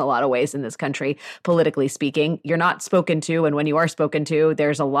in a lot of ways in this country, politically speaking. You're not spoken to, and when you are spoken to,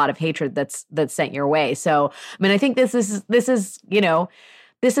 there's a lot of hatred that's sent your way. So, I think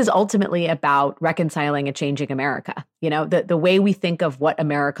this is ultimately about reconciling a changing America. The way we think of what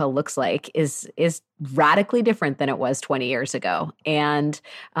America looks like is radically different than it was 20 years ago. And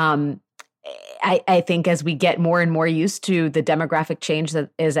I think as we get more and more used to the demographic change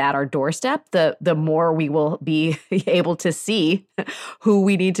that is at our doorstep, the more we will be able to see who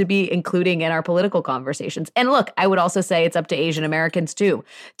we need to be including in our political conversations. And look, I would also say it's up to Asian Americans too,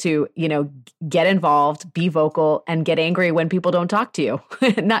 to, get involved, be vocal, and get angry when people don't talk to you.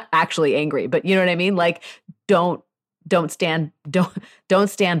 Not actually angry, but you know what I mean? Like, don't stand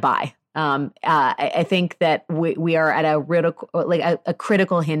by. I think that we are at a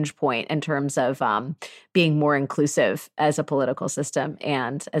critical hinge point in terms of being more inclusive as a political system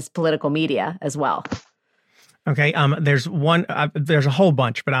and as political media as well. Okay. There's a whole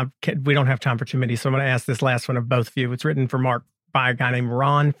bunch, but we don't have time for too many. So I'm going to ask this last one of both of you. It's written for Mark by a guy named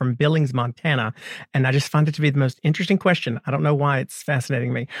Ron from Billings, Montana. And I just find it to be the most interesting question. I don't know why it's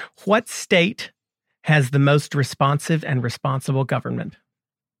fascinating me. What state has the most responsive and responsible government?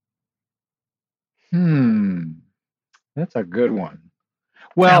 That's a good one.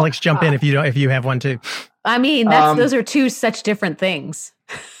 Well, Alex, jump in if you have one too. Those are two such different things.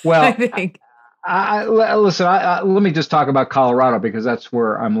 Well, I think. Listen. Let me just talk about Colorado, because that's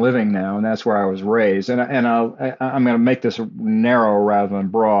where I'm living now, and that's where I was raised. And I'm going to make this narrow rather than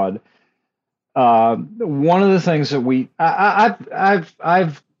broad. One of the things that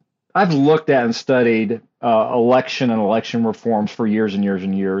I've looked at and studied election and election reforms for years and years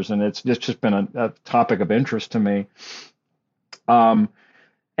and years, and it's just been a topic of interest to me. And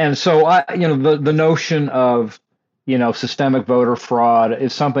so the notion of systemic voter fraud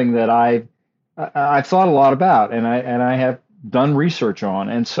is something that I've thought a lot about, and I have done research on.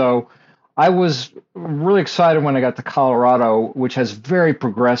 And so I was really excited when I got to Colorado, which has very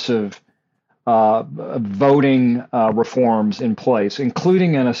progressive voting reforms in place,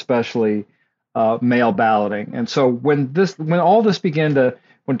 including and especially mail balloting. And so when Donald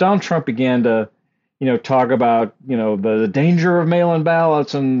Trump began to talk about the danger of mail-in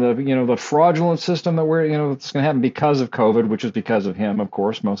ballots and the fraudulent system that it's going to happen because of COVID, which is because of him, of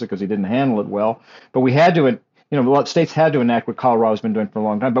course, mostly because he didn't handle it well. But we had to, states had to enact what Colorado's been doing for a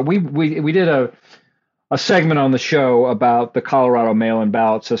long time. But we did a segment on the show about the Colorado mail-in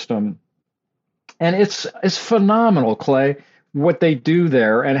ballot system. And it's phenomenal, Clay, what they do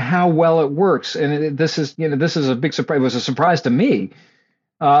there and how well it works. And this is a big surprise. It was a surprise to me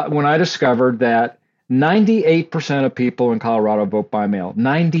when I discovered that 98% of people in Colorado vote by mail.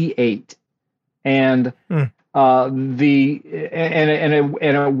 98, and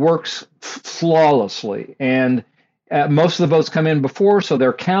it works flawlessly. And most of the votes come in before, so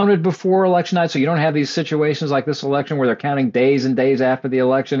they're counted before election night. So you don't have these situations like this election where they're counting days and days after the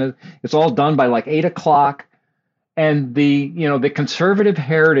election. It's all done by like 8 o'clock. And the Conservative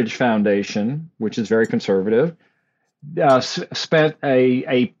Heritage Foundation, which is very conservative, spent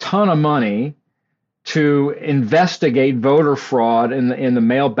a ton of money to investigate voter fraud in the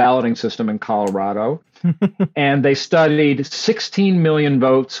mail balloting system in Colorado. And they studied 16 million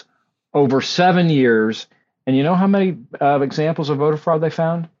votes over 7 years. And you know how many examples of voter fraud they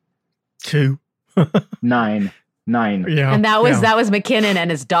found? 2. 9. Yeah. And that was McKinnon and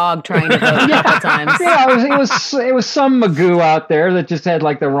his dog trying to vote a couple times. Yeah, it was some Magoo out there that just had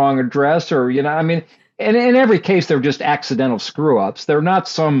like the wrong address, or I mean, and in every case they're just accidental screw ups. They're not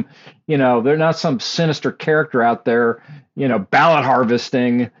some sinister character out there, ballot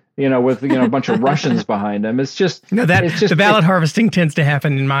harvesting, with a bunch of Russians behind them. It's just the ballot harvesting tends to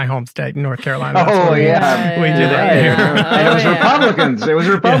happen in my home state, in North Carolina. That's we do that here. And it was Republicans. It was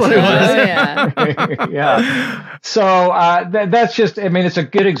Republicans. Yeah. So that's just. I mean, it's a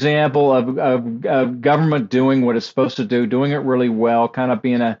good example of government doing what it's supposed to do, doing it really well, kind of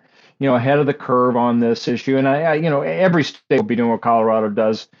being ahead of the curve on this issue. And every state will be doing what Colorado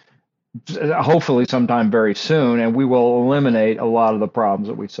does, hopefully sometime very soon, and we will eliminate a lot of the problems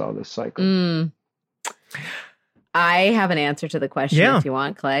that we saw this cycle. I have an answer to the question if you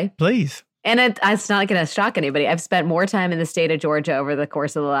want, Clay. Please. And it's not going to shock anybody. I've spent more time in the state of Georgia over the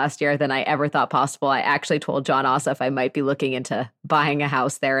course of the last year than I ever thought possible. I actually told John Ossoff I might be looking into buying a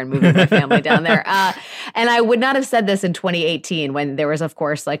house there and moving my family down there. And I would not have said this in 2018 when there was, of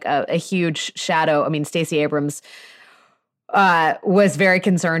course, like a huge shadow. I mean, Stacey Abrams was very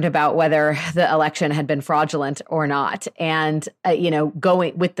concerned about whether the election had been fraudulent or not. And,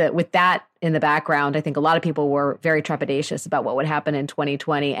 going with that in the background, I think a lot of people were very trepidatious about what would happen in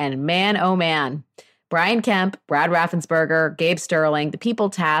 2020. And man, oh man, Brian Kemp, Brad Raffensperger, Gabe Sterling, the people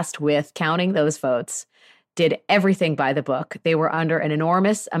tasked with counting those votes did everything by the book. They were under an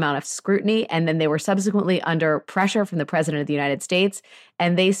enormous amount of scrutiny, and then they were subsequently under pressure from the president of the United States,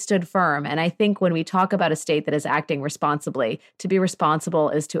 and they stood firm. And I think when we talk about a state that is acting responsibly, to be responsible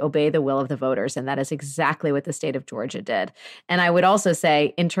is to obey the will of the voters, and that is exactly what the state of Georgia did. And I would also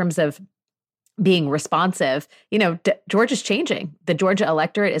say, in terms of being responsive, Georgia's changing. The Georgia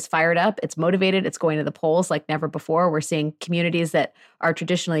electorate is fired up. It's motivated. It's going to the polls like never before. We're seeing communities that are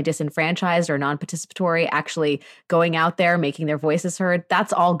traditionally disenfranchised or non-participatory actually going out there, making their voices heard.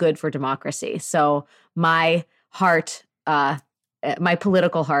 That's all good for democracy. So my heart, my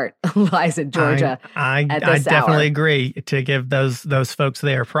political heart lies in Georgia. I definitely agree to give those folks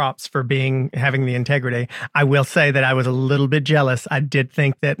there props for having the integrity. I will say that I was a little bit jealous. I did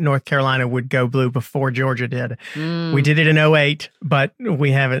think that North Carolina would go blue before Georgia did. We did it in 2008, but we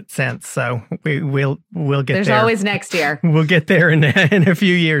haven't since. So we'll get there. There's always next year. We'll get there in a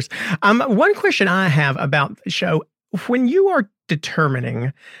few years. One question I have about the show: when you are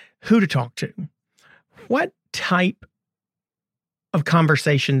determining who to talk to, what type of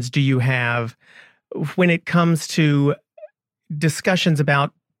conversations do you have when it comes to discussions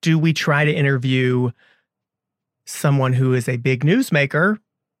about, do we try to interview someone who is a big newsmaker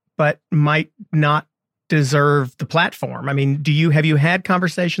but might not deserve the platform? I mean, have you had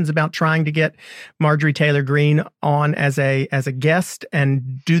conversations about trying to get Marjorie Taylor Greene on as a guest,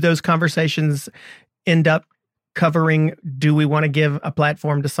 and do those conversations end up covering, do we want to give a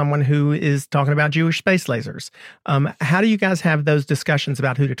platform to someone who is talking about Jewish space lasers? How do you guys have those discussions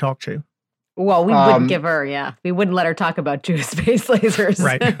about who to talk to? Well, we wouldn't give her, we wouldn't let her talk about Jewish space lasers.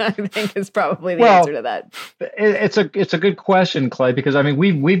 Right. I think is probably the answer to that. It's a good question, Clay, because I mean,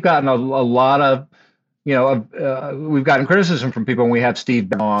 we've gotten a lot of, we've gotten criticism from people when we have Steve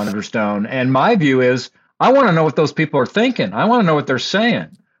on Understone. And my view is, I want to know what those people are thinking. I want to know what they're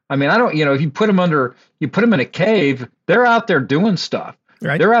saying. I mean, I don't, if you put them in a cave, they're out there doing stuff.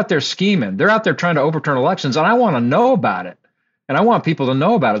 Right. They're out there scheming. They're out there trying to overturn elections, and I want to know about it. And I want people to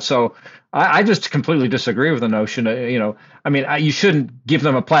know about it. So I just completely disagree with the notion that, you shouldn't give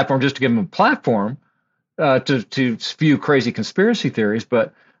them a platform just to give them a platform to spew crazy conspiracy theories.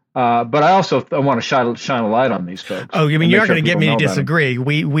 But I also want to shine a light on these folks. Oh, I mean, you're not going to get me to disagree.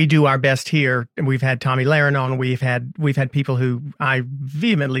 We do our best here, and we've had Tommy Lahren on. We've had people who I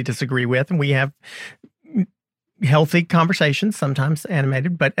vehemently disagree with, and we have healthy conversations, sometimes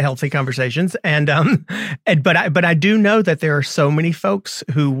animated, but healthy conversations. But I do know that there are so many folks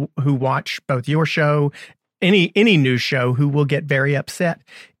who watch both your show, any news show, who will get very upset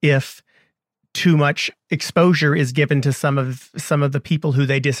if too much exposure is given to some of the people who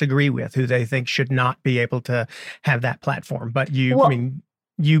they disagree with, who they think should not be able to have that platform. But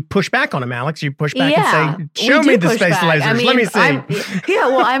you push back on them, Alex. You push back and say, show me the space lasers. Let me see.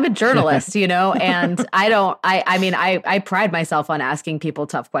 I'm a journalist, and I pride myself on asking people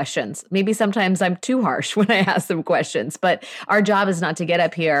tough questions. Maybe sometimes I'm too harsh when I ask them questions, but our job is not to get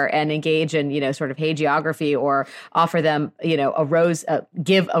up here and engage in, sort of hagiography or offer them,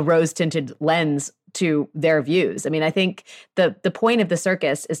 give a rose tinted lens to their views. I mean, I think the point of the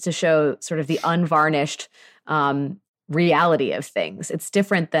circus is to show sort of the unvarnished reality of things. It's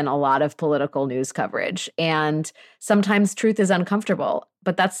different than a lot of political news coverage. And sometimes truth is uncomfortable,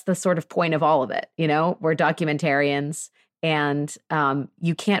 but that's the sort of point of all of it. You know, we're documentarians, and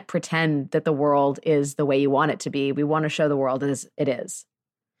you can't pretend that the world is the way you want it to be. We want to show the world as it is.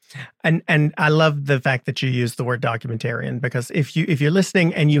 And I love the fact that you use the word documentarian, because if you're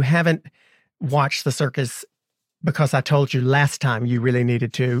listening and you haven't watched the circus because I told you last time you really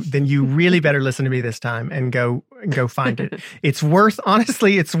needed to, then you really better listen to me this time and go find it. It's worth the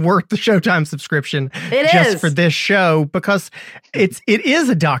Showtime subscription just for this show, because it is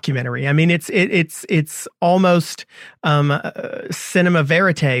a documentary. I mean, it's almost cinema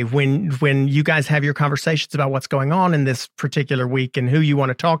verite when you guys have your conversations about what's going on in this particular week and who you want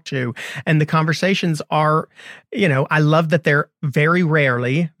to talk to. And the conversations are, you know, I love that they're very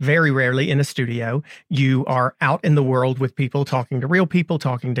rarely in a studio. You are out in the world with people, talking to real people,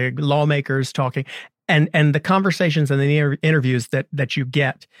 talking to lawmakers, and the conversations and the interviews that you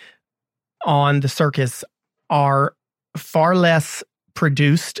get on the circus are far less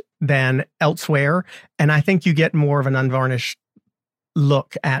produced than elsewhere. And I think you get more of an unvarnished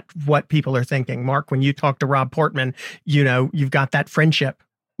look at what people are thinking. Mark, when you talk to Rob Portman, you know, you've got that friendship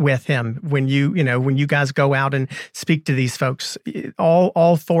with him. When you guys go out and speak to these folks,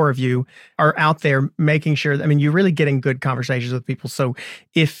 all four of you are out there making sure, I mean, you're really getting good conversations with people. So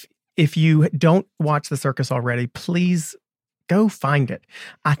if you don't watch the circus already, please go find it.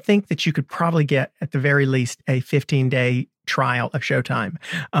 I think that you could probably get, at the very least, a 15-day trial of Showtime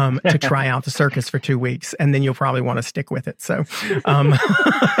to try out the circus for 2 weeks, and then you'll probably want to stick with it. So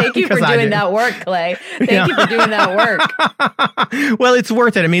thank you for doing that work, Clay. Thank you for doing that work. Well, it's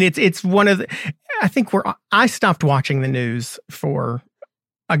worth it. I mean, it's one of the, I think I stopped watching the news for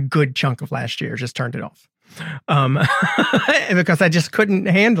a good chunk of last year, just turned it off. Because I just couldn't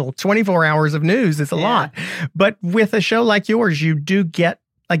handle 24 hours of news. It's a lot. But with a show like yours, you do get,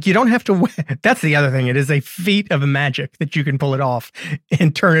 like, you don't have to, that's the other thing. It is a feat of magic that you can pull it off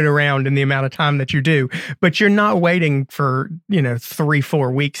and turn it around in the amount of time that you do. But you're not waiting for,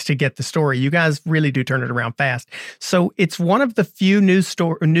 3-4 weeks to get the story. You guys really do turn it around fast. So it's one of the few news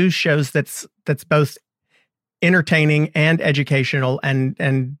shows that's both entertaining and educational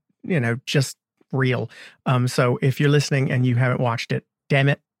and just real. So if you're listening and you haven't watched it, damn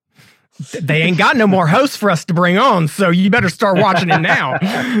it, they ain't got no more hosts for us to bring on, so you better start watching it now.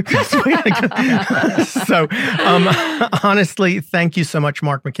 So honestly, thank you so much,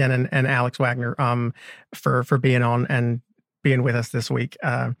 Mark McKinnon and Alex Wagner, for being on and being with us this week.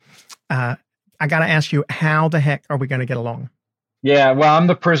 I got to ask you, how the heck are we going to get along? Yeah, well, I'm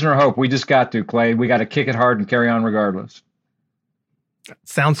the prisoner of hope. We just got to, Clay. We got to kick it hard and carry on regardless.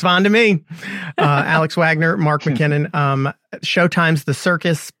 Sounds fine to me. Alex Wagner, Mark McKinnon, Showtime's The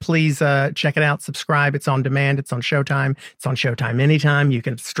Circus. Please check it out. Subscribe. It's on demand. It's on Showtime. It's on Showtime anytime. You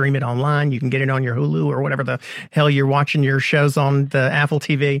can stream it online. You can get it on your Hulu or whatever the hell you're watching your shows on, the Apple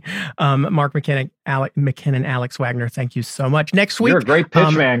TV. Mark McKinnon, Alex Wagner, thank you so much. Next week. You're a great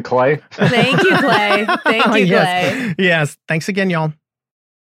pitch man, Clay. Thank you, Clay. Thank you, Clay. Yes. Thanks again, y'all.